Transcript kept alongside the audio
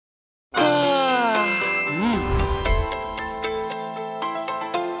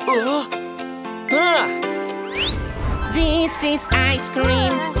This is ice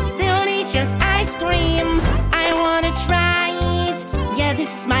cream, delicious ice cream. I wanna try it, yeah,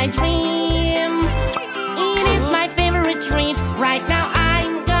 this is my dream. It is my favorite treat, right now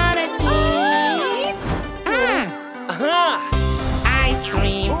I'm gonna eat. Ice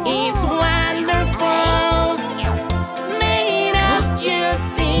cream is wonderful, made of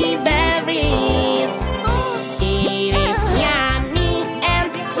juicy berries. It is yummy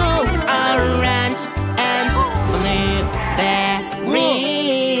and cool, orange and blueberry.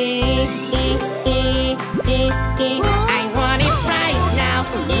 I want it right now.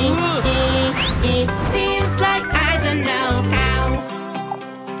 Seems like I don't know how.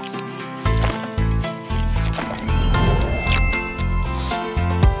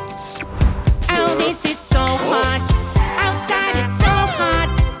 Oh, this is so hot. Outside it's so hot.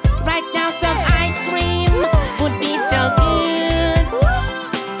 Right now some ice cream would be so good.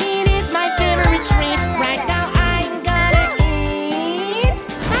 It is my favorite treat. Right now I'm gonna eat.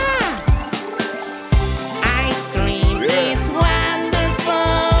 Ice cream is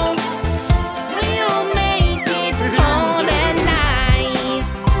wonderful. We'll make it cold and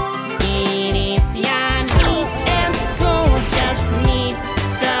nice. It is yummy and cool. Just need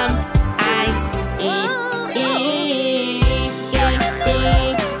some ice.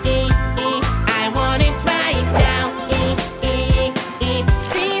 I want it right now.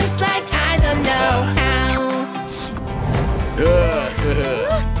 Seems like I don't know how.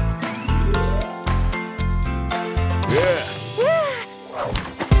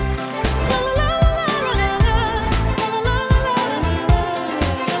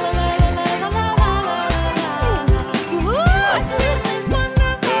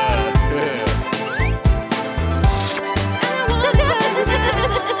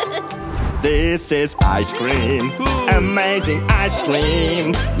 This is ice cream, amazing ice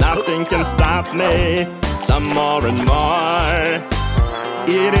cream. Nothing can stop me, some more and more.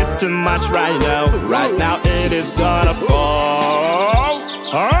 It is too much right now it is gonna fall.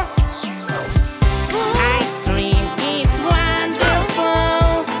 Huh? Ice cream is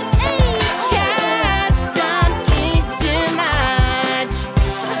wonderful. Just don't eat too much.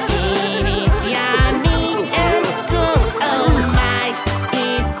 It is yummy and cool. Oh my,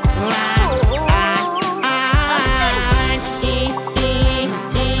 it's large.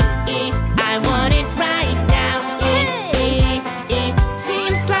 I want it right now.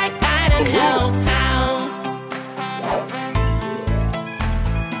 Seems like I don't know how.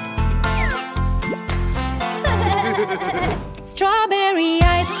 Strawberry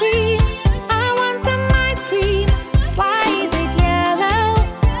ice cream. I want some ice cream. Why is it yellow?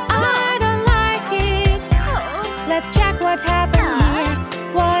 I don't like it. Let's check what happened here.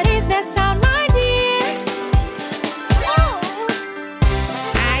 What is that sound, my dear?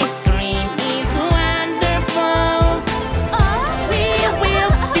 Ice cream is wonderful. We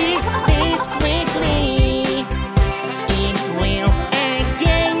will fix this quickly. It will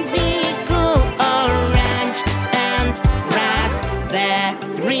again be cool, orange and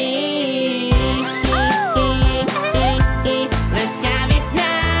raspberry. Let's have it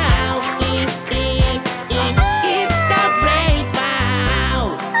now. It's so great, wow.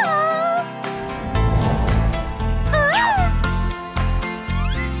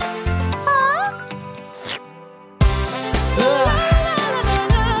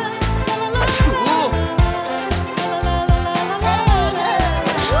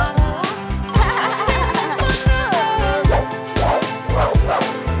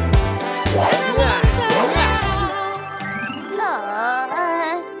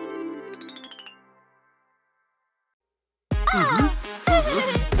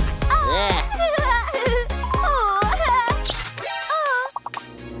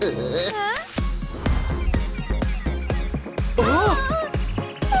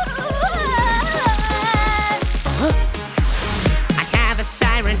 I have a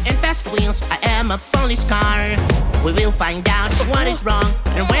siren and fast wheels. I am a police car. We will find out what is wrong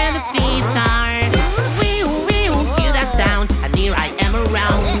and where the thieves are. We will hear that sound, and here I am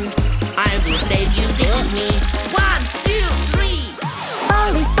around. I will save you, this is me. 1, 2, 3.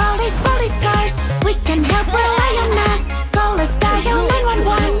 Police, police, police cars. We can help, rely on us. Call us, dial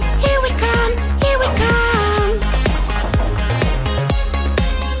 911. Here we come, here we come.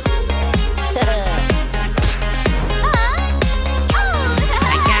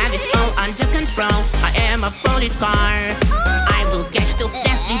 I have it all under control. I am a police car. I will catch those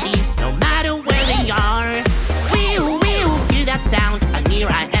nasty thieves no matter where they are. We will hear that sound, and here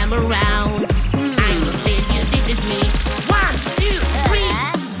I am around. I will save you, this is me. 1, 2, 3.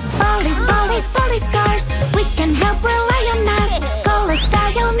 Police, police, police cars. We can help, rely on us. Call us,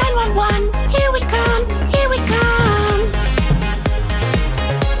 dial 911. Here we come, here we come.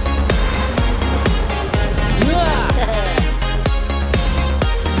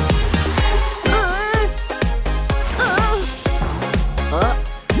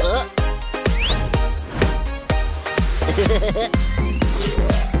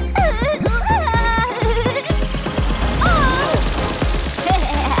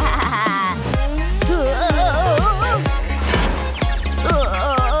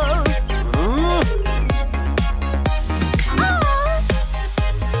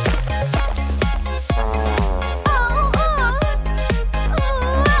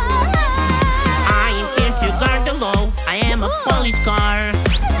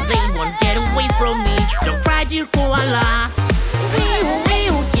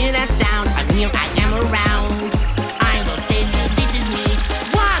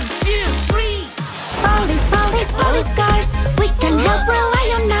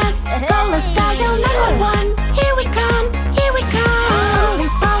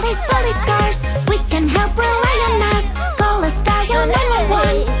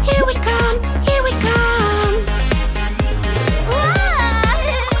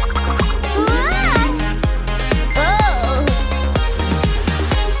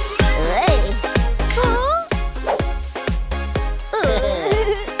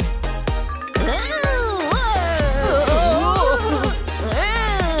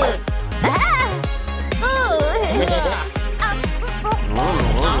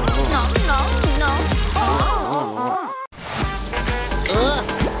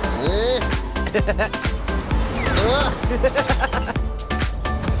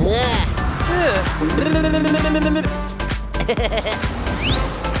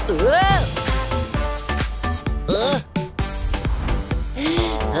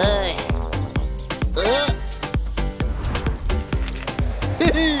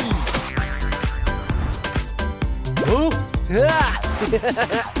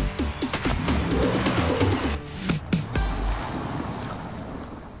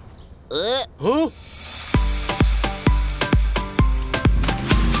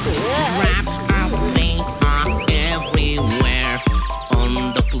 Wraps of paint are everywhere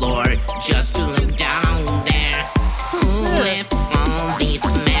on the floor. Just look down there. Who left all this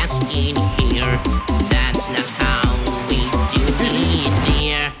mess in here? That's not how we do it,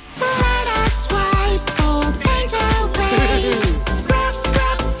 dear. Let us wipe all paint away. Rub,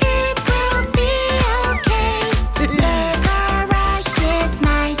 rub, it will be okay. The garage is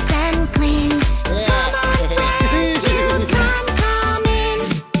nice and clean. Come on, friends, you can come in.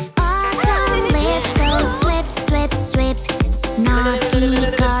 Auto lifts go swip, swip, swip.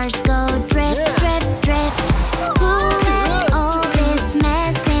 Naughty cars go drift, drift, drift. Who left all this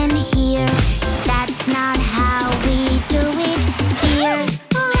mess in here? That's not how we do it, dear.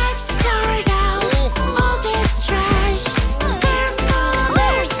 Let's sort out all this trash. Careful,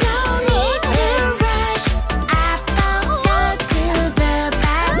 there's no need to rush. Apples go to the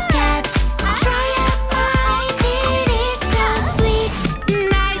basket. Try a bite, it is so sweet.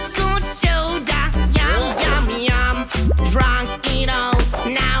 Nice good soda, yum, yum, yum. Drunk it all,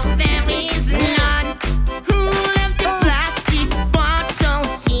 now there is none. Who left the plastic bottle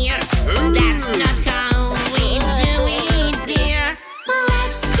here? That's not how we do it, dear.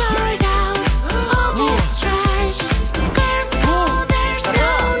 Let's sort out all this trash. Careful, there's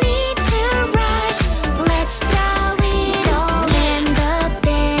no need to rush. Let's throw it all in the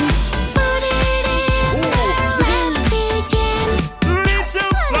bin. Put it in there, let's begin.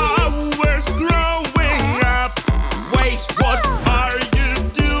 Little flowers growing up. Wait, what are you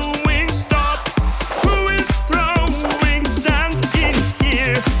doing? Stop! Who is throwing sand in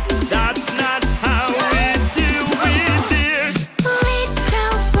here? That's not how we do it, dear.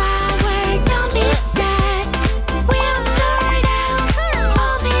 Little flower, don't be sad. We'll sort out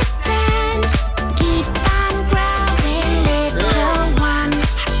all this sand. Keep on growing, little one.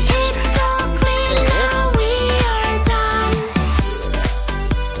 It's so clean now, we are done.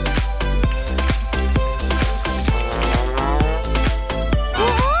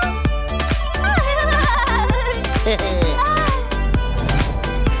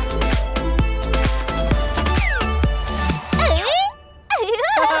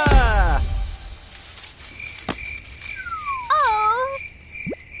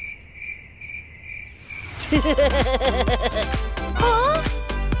 Oh.